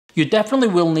You definitely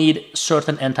will need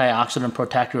certain antioxidant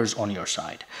protectors on your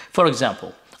side. For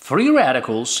example, free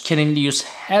radicals can induce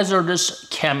hazardous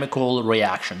chemical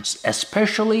reactions,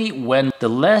 especially when the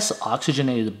less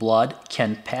oxygenated blood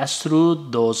can pass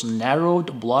through those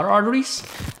narrowed blood arteries.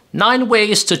 9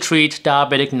 ways to treat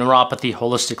diabetic neuropathy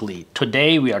holistically.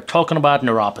 Today we are talking about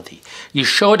neuropathy. You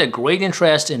showed a great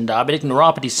interest in diabetic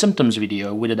neuropathy symptoms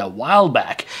video we did a while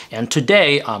back, and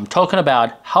today I'm talking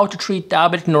about how to treat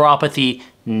diabetic neuropathy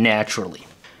naturally.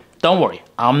 Don't worry,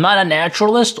 I'm not a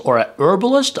naturalist or a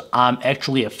herbalist. I'm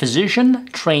actually a physician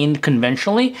trained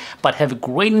conventionally, but have a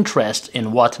great interest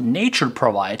in what nature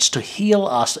provides to heal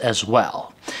us as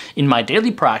well. In my daily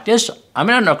practice, I'm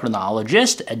an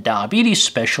endocrinologist, a diabetes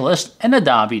specialist, and a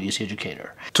diabetes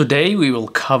educator. Today we will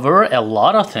cover a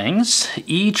lot of things.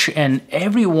 Each and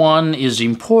every one is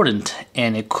important,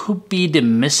 and it could be the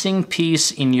missing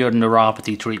piece in your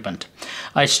neuropathy treatment.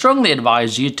 I strongly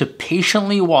advise you to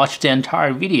patiently watch the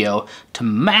entire video to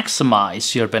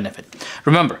maximize your benefit.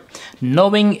 Remember,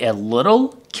 knowing a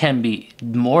little can be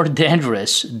more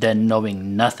dangerous than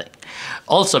knowing nothing.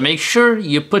 Also, make sure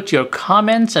you put your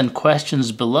comments and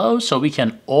questions below so we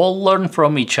can all learn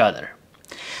from each other.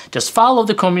 Just follow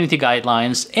the community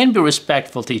guidelines and be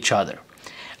respectful to each other.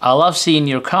 I love seeing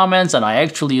your comments, and I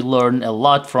actually learn a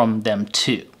lot from them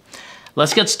too.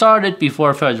 Let's get started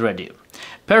before further ado.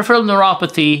 Peripheral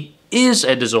neuropathy is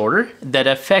a disorder that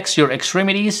affects your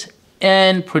extremities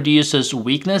and produces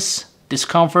weakness,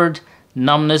 discomfort,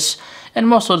 numbness, and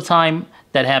most of the time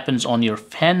that happens on your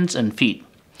hands and feet.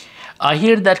 I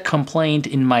hear that complaint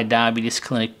in my diabetes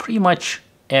clinic pretty much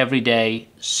every day,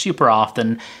 super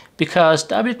often, because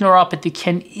diabetic neuropathy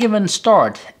can even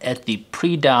start at the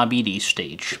pre-diabetes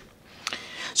stage.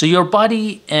 So your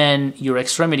body and your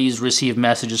extremities receive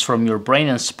messages from your brain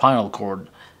and spinal cord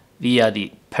via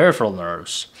the peripheral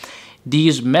nerves.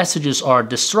 These messages are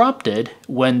disrupted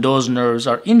when those nerves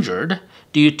are injured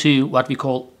due to what we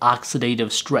call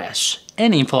oxidative stress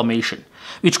and inflammation,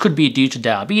 which could be due to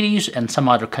diabetes and some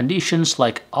other conditions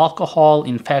like alcohol,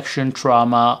 infection,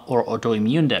 trauma, or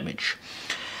autoimmune damage.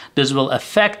 This will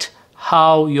affect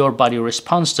how your body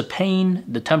responds to pain,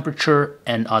 the temperature,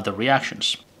 and other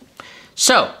reactions.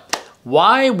 So,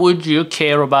 why would you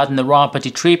care about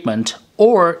neuropathy treatment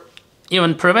or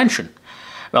even prevention?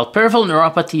 Well, peripheral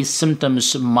neuropathy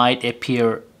symptoms might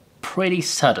appear pretty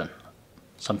sudden,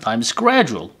 sometimes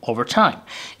gradual over time.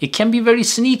 It can be very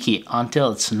sneaky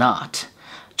until it's not.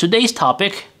 Today's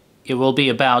topic, it will be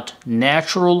about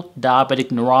natural diabetic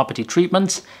neuropathy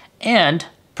treatments and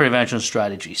prevention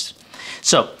strategies.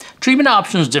 So, treatment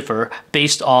options differ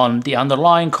based on the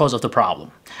underlying cause of the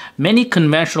problem. Many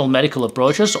conventional medical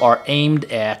approaches are aimed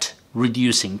at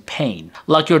reducing pain.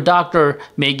 Like your doctor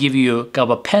may give you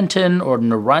Gabapentin or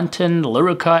Neurontin,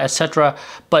 Lyrica, etc.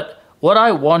 But what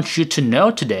I want you to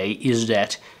know today is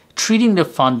that treating the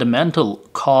fundamental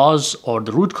cause or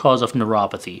the root cause of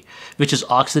neuropathy, which is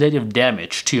oxidative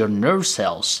damage to your nerve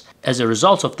cells as a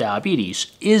result of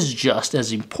diabetes, is just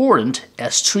as important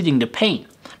as treating the pain,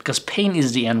 because pain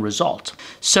is the end result.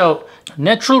 So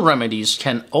natural remedies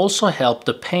can also help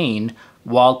the pain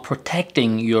while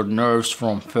protecting your nerves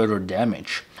from further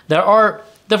damage. There are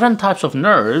different types of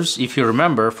nerves, if you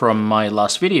remember from my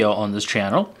last video on this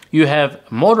channel. You have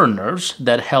motor nerves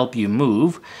that help you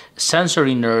move,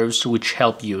 sensory nerves which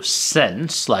help you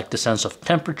sense, like the sense of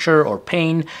temperature or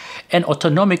pain, and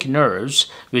autonomic nerves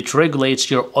which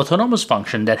regulates your autonomous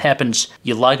function that happens,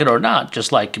 you like it or not,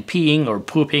 just like peeing or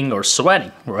pooping or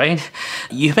sweating, right?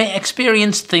 You may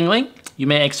experience tingling. You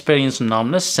may experience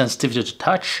numbness, sensitivity to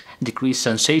touch, decreased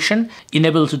sensation,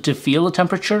 inability to feel the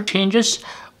temperature changes,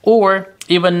 or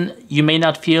even you may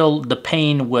not feel the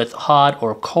pain with hot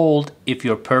or cold if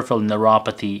your peripheral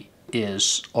neuropathy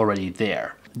is already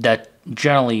there. That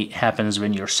generally happens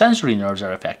when your sensory nerves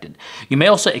are affected. You may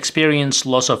also experience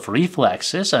loss of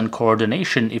reflexes and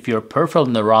coordination if your peripheral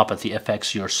neuropathy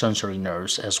affects your sensory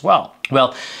nerves as well.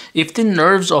 Well, if the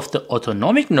nerves of the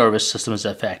autonomic nervous system is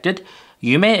affected,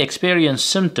 you may experience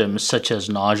symptoms such as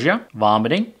nausea,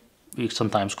 vomiting, we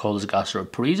sometimes call this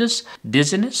gastroparesis,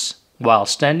 dizziness while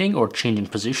standing or changing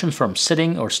positions from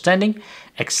sitting or standing,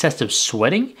 excessive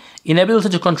sweating, inability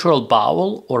to control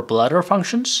bowel or bladder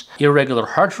functions, irregular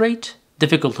heart rate,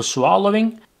 difficulty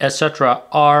swallowing, etc.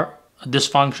 are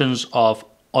dysfunctions of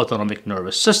autonomic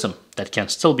nervous system that can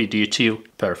still be due to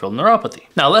peripheral neuropathy.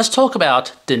 Now let's talk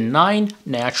about the 9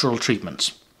 natural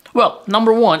treatments. Well,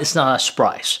 number 1 is not a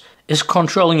surprise. It's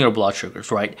controlling your blood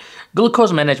sugars, right?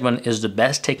 Glucose management is the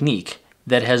best technique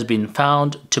that has been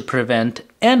found to prevent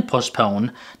and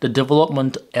postpone the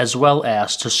development as well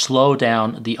as to slow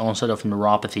down the onset of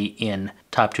neuropathy in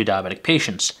type 2 diabetic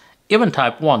patients. even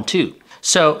type 1 too.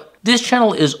 So this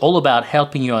channel is all about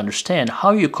helping you understand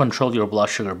how you control your blood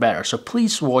sugar better. So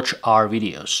please watch our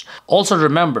videos. Also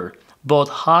remember, both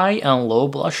high and low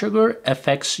blood sugar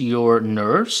affects your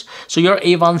nerves. So your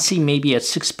A1C may be at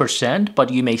 6%,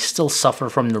 but you may still suffer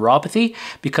from neuropathy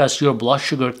because your blood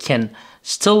sugar can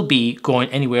still be going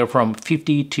anywhere from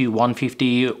 50 to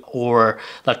 150 or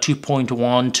like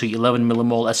 2.1 to 11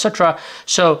 millimole, etc.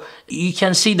 So you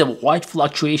can see the wide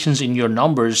fluctuations in your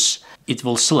numbers. It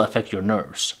will still affect your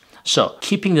nerves. So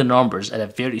keeping the numbers at a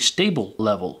very stable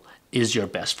level is your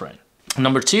best friend.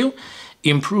 Number 2,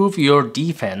 improve your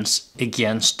defense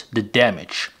against the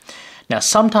damage. Now,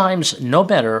 sometimes no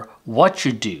matter what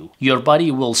you do, your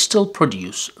body will still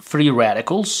produce free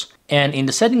radicals, and in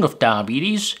the setting of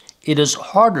diabetes, it is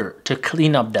harder to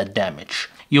clean up that damage.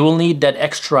 You will need that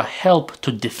extra help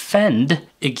to defend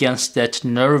against that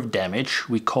nerve damage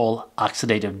we call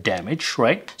oxidative damage,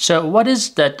 right? So what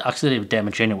is that oxidative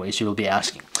damage anyways, you will be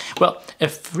asking? Well, a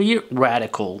free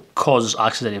radical causes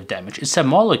oxidative damage. It's a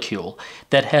molecule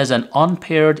that has an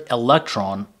unpaired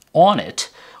electron on its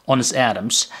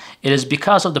atoms. It is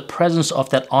because of the presence of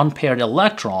that unpaired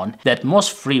electron that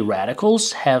most free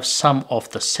radicals have some of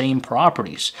the same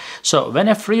properties. So when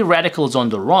a free radical is on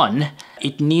the run,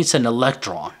 it needs an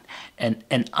electron and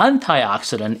an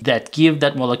antioxidant that give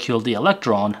that molecule the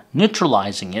electron,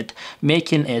 neutralizing it,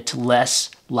 making it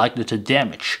less likely to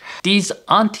damage. These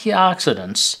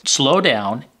antioxidants slow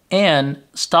down and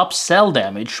stop cell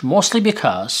damage, mostly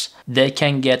because they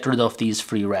can get rid of these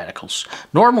free radicals.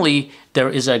 Normally, there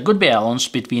is a good balance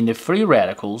between the free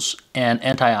radicals and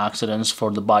antioxidants for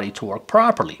the body to work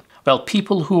properly. Well,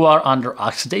 people who are under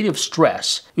oxidative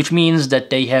stress, which means that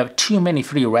they have too many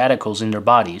free radicals in their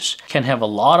bodies, can have a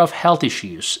lot of health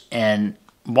issues, and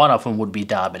one of them would be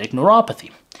diabetic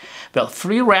neuropathy. Well,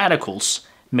 free radicals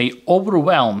may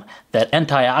overwhelm that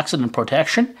antioxidant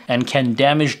protection and can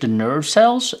damage the nerve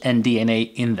cells and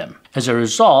DNA in them. As a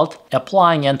result,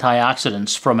 applying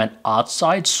antioxidants from an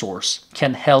outside source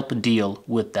can help deal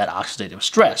with that oxidative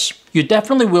stress. You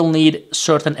definitely will need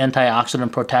certain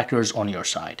antioxidant protectors on your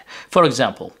side. For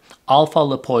example,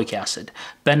 alpha-lipoic acid,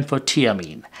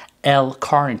 benfotiamine,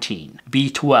 L-carnitine,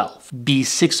 B12,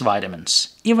 B6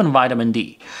 vitamins, even vitamin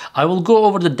D. I will go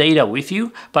over the data with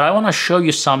you, but I want to show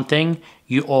you something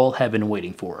you all have been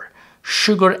waiting for.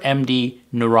 SugarMD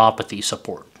neuropathy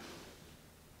support.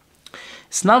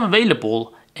 It's now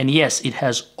available, and yes, it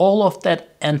has all of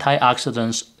that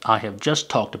antioxidants I have just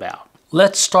talked about.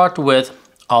 Let's start with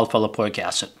alpha-lipoic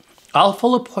acid.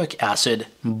 Alpha-lipoic acid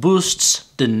boosts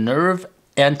the nerve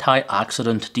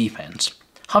antioxidant defense.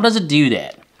 How does it do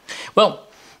that? Well,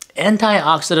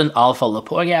 antioxidant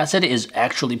alpha-lipoic acid is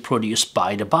actually produced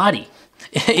by the body.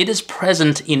 It is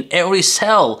present in every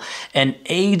cell and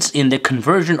aids in the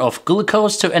conversion of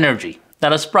glucose to energy.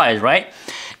 Not a surprise, right?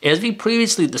 As we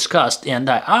previously discussed,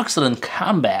 antioxidants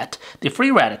combat the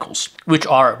free radicals, which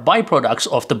are byproducts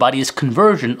of the body's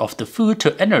conversion of the food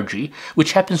to energy,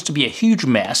 which happens to be a huge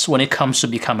mess when it comes to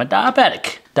become a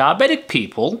diabetic. Diabetic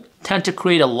people tend to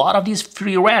create a lot of these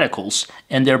free radicals,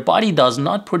 and their body does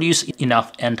not produce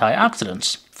enough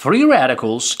antioxidants. Free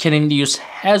radicals can induce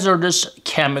hazardous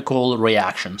chemical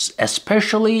reactions,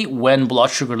 especially when blood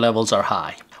sugar levels are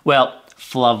high. Well,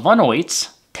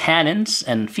 flavonoids, tannins,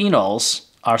 and phenols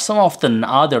are some of the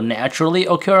other naturally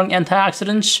occurring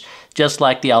antioxidants, just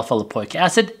like the alpha-lipoic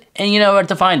acid, and you know where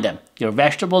to find them: your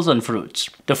vegetables and fruits.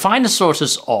 The finest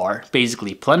sources are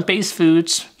basically plant-based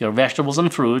foods, your vegetables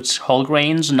and fruits, whole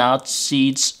grains, nuts,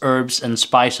 seeds, herbs, and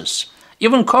spices.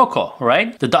 Even cocoa,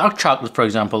 right? The dark chocolate, for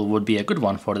example, would be a good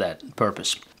one for that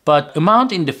purpose. But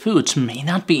amount in the foods may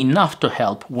not be enough to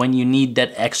help when you need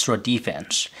that extra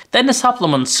defense. Then the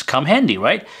supplements come handy,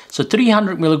 right? So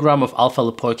 300 mg of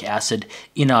alpha-lipoic acid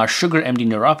in our SugarMD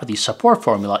neuropathy support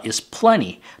formula is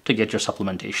plenty to get your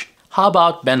supplementation. How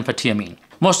about benfotiamine?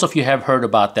 Most of you have heard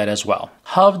about that as well.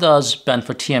 How does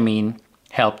benfotiamine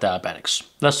help diabetics?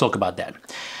 Let's talk about that.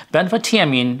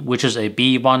 Benfotiamine, which is a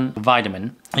B1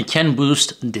 vitamin, it can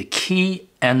boost the key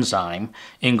enzyme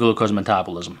in glucose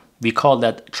metabolism. We call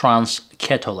that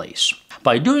trans-ketolase.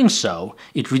 By doing so,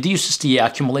 it reduces the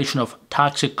accumulation of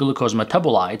toxic glucose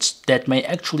metabolites that may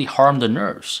actually harm the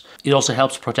nerves. It also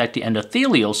helps protect the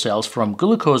endothelial cells from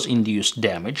glucose-induced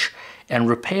damage and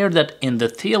repair that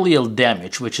endothelial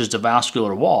damage, which is the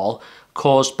vascular wall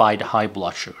caused by the high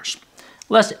blood sugars.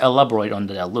 Let's elaborate on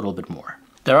that a little bit more.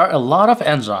 There are a lot of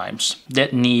enzymes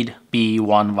that need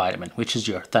B1 vitamin, which is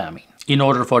your thiamine, in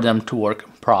order for them to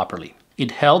work properly.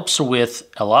 It helps with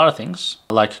a lot of things,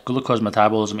 like glucose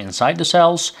metabolism inside the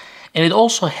cells, and it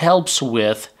also helps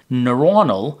with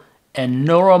neuronal and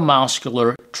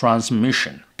neuromuscular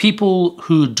transmission. People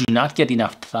who do not get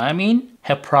enough thiamine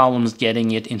have problems getting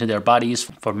it into their bodies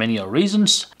for many other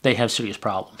reasons. They have serious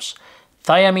problems.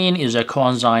 Thiamine is a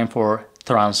coenzyme for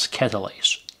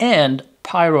transcatalysis and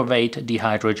pyruvate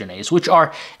dehydrogenase, which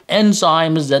are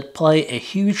enzymes that play a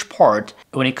huge part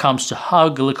when it comes to how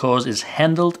glucose is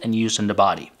handled and used in the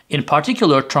body. In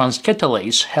particular,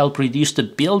 transcatalyses help reduce the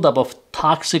buildup of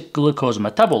toxic glucose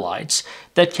metabolites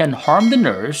that can harm the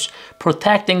nerves,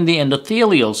 protecting the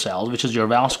endothelial cells, which is your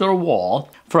vascular wall,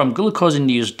 from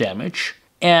glucose-induced damage.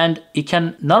 And it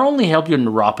can not only help your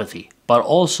neuropathy, but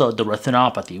also the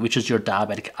retinopathy, which is your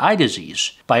diabetic eye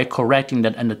disease, by correcting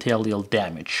that endothelial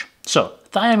damage. So,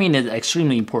 thiamine is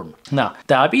extremely important. Now,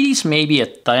 diabetes may be a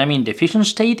thiamine deficient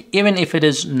state, even if it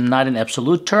is not in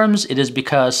absolute terms. It is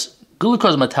because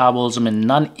glucose metabolism in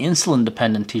non-insulin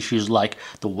dependent tissues like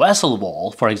the vessel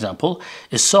wall, for example,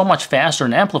 is so much faster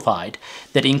and amplified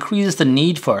that it increases the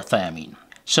need for thiamine.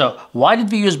 So why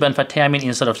did we use benfotiamine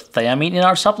instead of thiamine in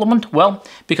our supplement? Well,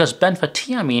 because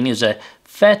benfotiamine is a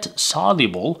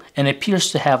fat-soluble and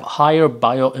appears to have higher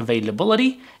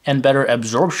bioavailability and better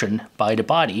absorption by the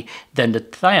body than the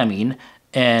thiamine,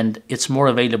 and it's more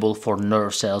available for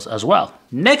nerve cells as well.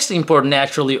 Next important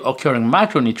naturally occurring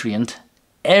micronutrient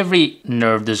every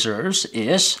nerve deserves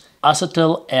is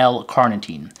acetyl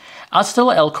L-carnitine.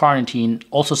 Acetyl L-carnitine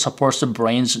also supports the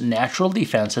brain's natural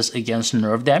defenses against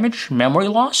nerve damage, memory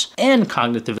loss, and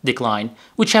cognitive decline,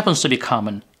 which happens to be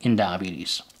common in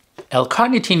diabetes.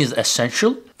 L-carnitine is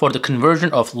essential for the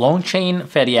conversion of long-chain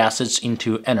fatty acids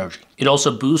into energy. It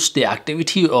also boosts the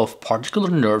activity of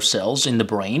particular nerve cells in the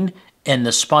brain and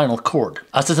the spinal cord.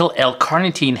 Acetyl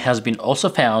L-carnitine has been also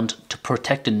found to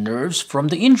protect the nerves from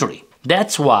the injury.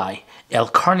 That's why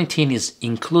L-carnitine is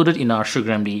included in our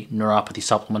SugarMD neuropathy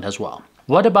supplement as well.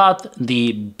 What about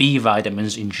the B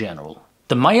vitamins in general?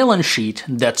 The myelin sheath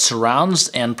that surrounds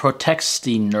and protects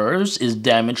the nerves is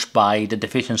damaged by the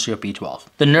deficiency of B12.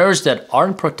 The nerves that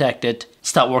aren't protected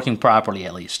stop working properly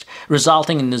at least,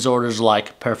 resulting in disorders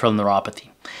like peripheral neuropathy.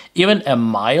 Even a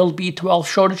mild B12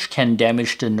 shortage can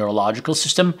damage the neurological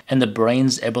system and the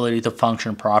brain's ability to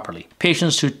function properly.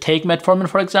 Patients who take metformin,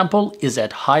 for example, is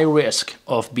at high risk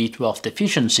of B12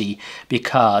 deficiency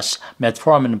because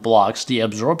metformin blocks the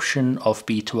absorption of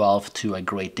B12 to a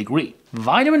great degree.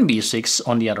 Vitamin B6,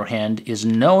 on the other hand, is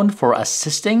known for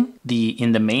assisting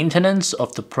in the maintenance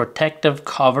of the protective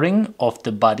covering of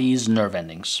the body's nerve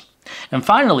endings. And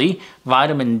finally,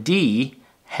 vitamin D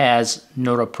has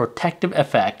neuroprotective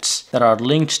effects that are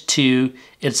linked to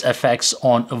its effects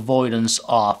on avoidance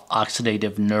of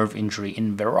oxidative nerve injury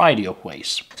in a variety of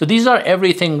ways. So these are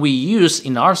everything we use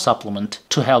in our supplement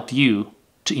to help you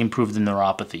to improve the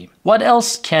neuropathy. What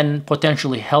else can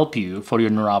potentially help you for your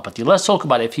neuropathy? Let's talk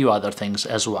about a few other things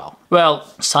as well. Well,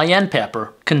 cayenne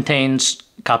pepper contains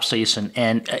capsaicin,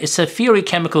 and it's a fiery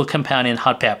chemical compound in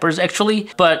hot peppers actually,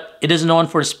 but it is known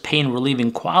for its pain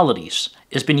relieving qualities.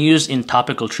 It's been used in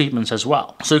topical treatments as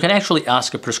well. So you can actually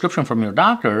ask a prescription from your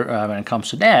doctor when it comes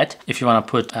to that if you want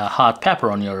to put hot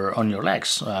pepper on your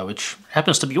legs, which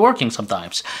happens to be working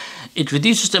sometimes. It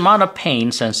reduces the amount of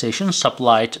pain sensation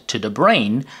supplied to the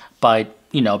brain by,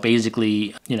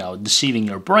 basically, deceiving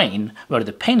your brain where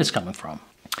the pain is coming from.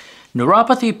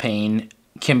 Neuropathy pain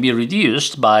can be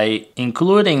reduced by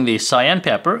including the cayenne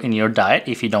pepper in your diet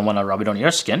if you don't want to rub it on your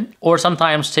skin, or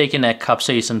sometimes taking a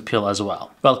capsaicin pill as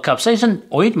well. Well, capsaicin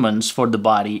ointments for the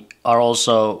body are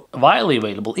also widely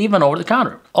available, even over the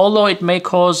counter. Although it may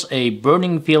cause a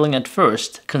burning feeling at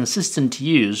first, consistent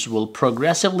use will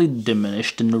progressively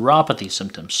diminish the neuropathy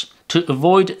symptoms. To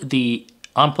avoid the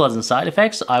unpleasant side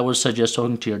effects, I would suggest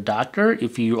talking to your doctor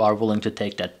if you are willing to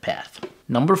take that path.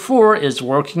 Number 4 is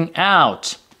working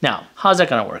out. Now, how's that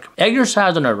going to work?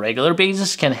 Exercise on a regular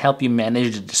basis can help you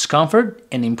manage the discomfort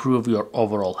and improve your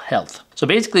overall health. So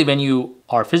basically, when you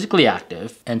are physically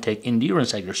active and take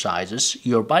endurance exercises,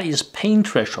 your body's pain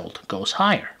threshold goes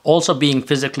higher. Also, being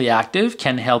physically active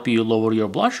can help you lower your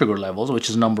blood sugar levels, which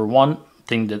is number 1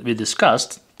 thing that we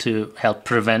discussed to help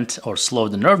prevent or slow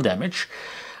the nerve damage.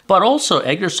 But also,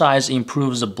 exercise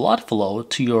improves the blood flow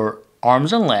to your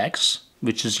arms and legs,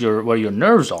 which is where your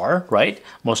nerves are, right?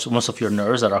 Most of your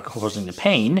nerves that are causing the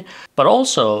pain. But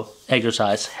also,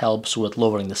 exercise helps with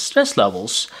lowering the stress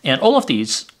levels, and all of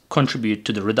these contribute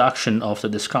to the reduction of the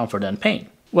discomfort and pain.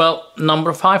 Well,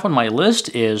 number 5 on my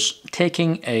list is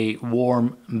taking a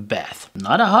warm bath.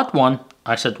 Not a hot one,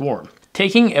 I said warm.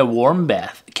 Taking a warm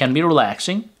bath can be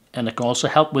relaxing, and it can also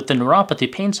help with the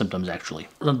neuropathy pain symptoms actually.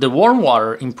 The warm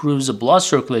water improves the blood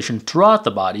circulation throughout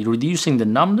the body, reducing the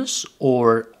numbness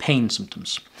or pain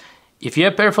symptoms. If you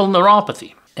have peripheral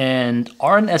neuropathy and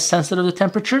aren't as sensitive to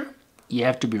temperature, you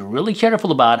have to be really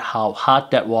careful about how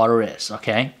hot that water is,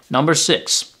 okay? Number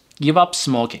 6, give up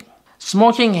smoking.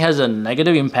 Smoking has a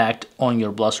negative impact on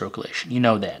your blood circulation. You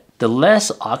know that. The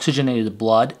less oxygenated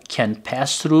blood can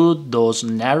pass through those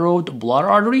narrowed blood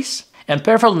arteries, and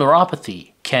peripheral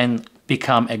neuropathy can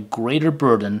become a greater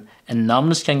burden, and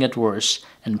numbness can get worse,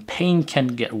 and pain can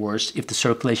get worse if the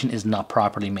circulation is not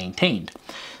properly maintained.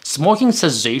 Smoking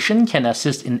cessation can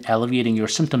assist in alleviating your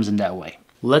symptoms in that way.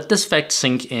 Let this fact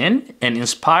sink in and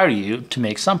inspire you to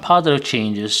make some positive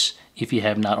changes if you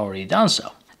have not already done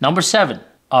so. Number 7,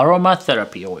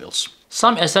 aromatherapy oils.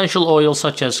 Some essential oils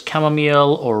such as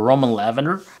chamomile or Roman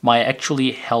lavender might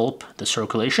actually help the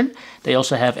circulation. They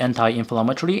also have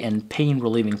anti-inflammatory and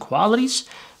pain-relieving qualities,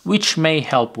 which may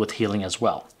help with healing as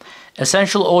well.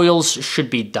 Essential oils should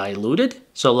be diluted,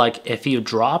 so like a few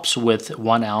drops with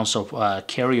 1 ounce of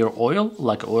carrier oil,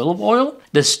 like olive oil.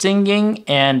 The stinging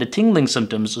and the tingling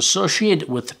symptoms associated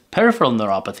with peripheral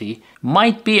neuropathy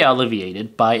might be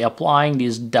alleviated by applying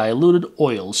these diluted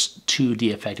oils to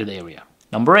the affected area.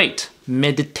 Number 8,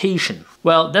 meditation.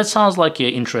 Well, that sounds like an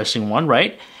interesting one,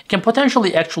 right? It can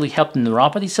potentially actually help the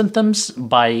neuropathy symptoms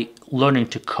by learning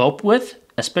to cope with,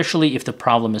 especially if the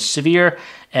problem is severe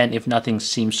and if nothing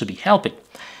seems to be helping.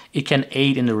 It can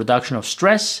aid in the reduction of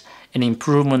stress and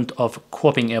improvement of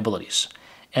coping abilities,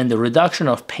 and the reduction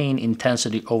of pain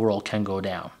intensity overall can go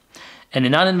down. And a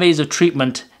non-invasive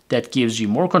treatment that gives you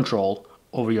more control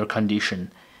over your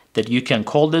condition, that you can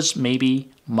call this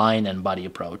maybe mind and body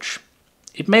approach.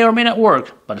 It may or may not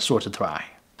work, but it's worth a try.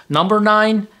 Number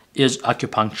 9 is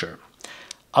acupuncture.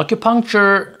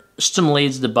 Acupuncture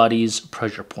stimulates the body's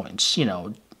pressure points. You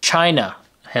know, China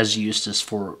has used this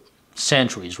for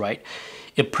centuries, right?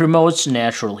 It promotes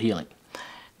natural healing.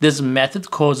 This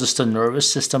method causes the nervous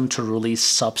system to release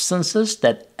substances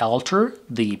that alter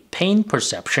the pain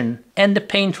perception and the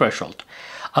pain threshold.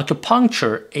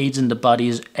 Acupuncture aids in the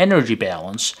body's energy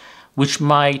balance, which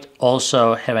might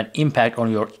also have an impact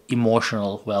on your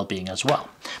emotional well-being as well.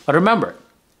 But remember,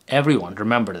 everyone,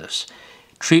 remember this.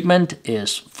 Treatment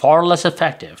is far less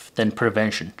effective than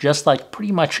prevention, just like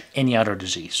pretty much any other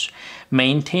disease.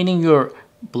 Maintaining your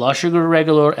blood sugar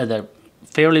regular at a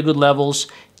fairly good levels,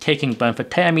 taking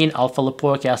benfotiamine,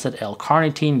 alpha-lipoic acid,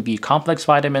 L-carnitine, B-complex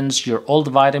vitamins, your old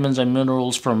vitamins and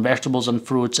minerals from vegetables and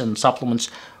fruits and supplements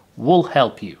will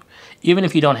help you. Even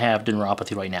if you don't have the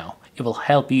neuropathy right now, it will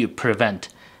help you prevent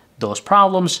those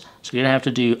problems, so you don't have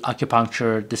to do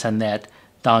acupuncture, this and that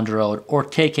down the road, or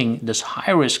taking this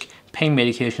high-risk pain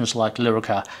medications like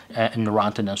Lyrica and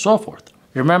Neurontin and so forth.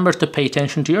 Remember to pay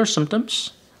attention to your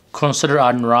symptoms. Consider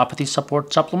our neuropathy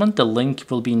support supplement. The link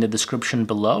will be in the description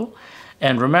below.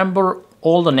 And remember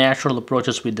all the natural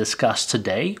approaches we discussed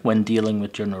today when dealing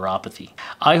with your neuropathy.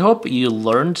 I hope you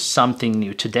learned something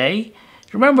new today.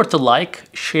 Remember to like,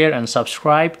 share, and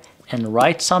subscribe, and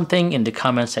write something in the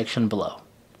comment section below.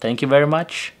 Thank you very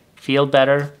much. Feel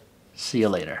better. See you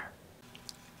later.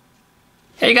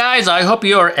 Hey guys, I hope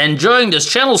you're enjoying this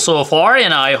channel so far,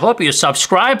 and I hope you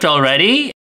subscribed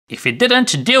already. If you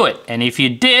didn't, do it. And if you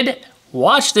did,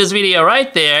 watch this video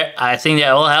right there. I think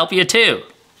that will help you too.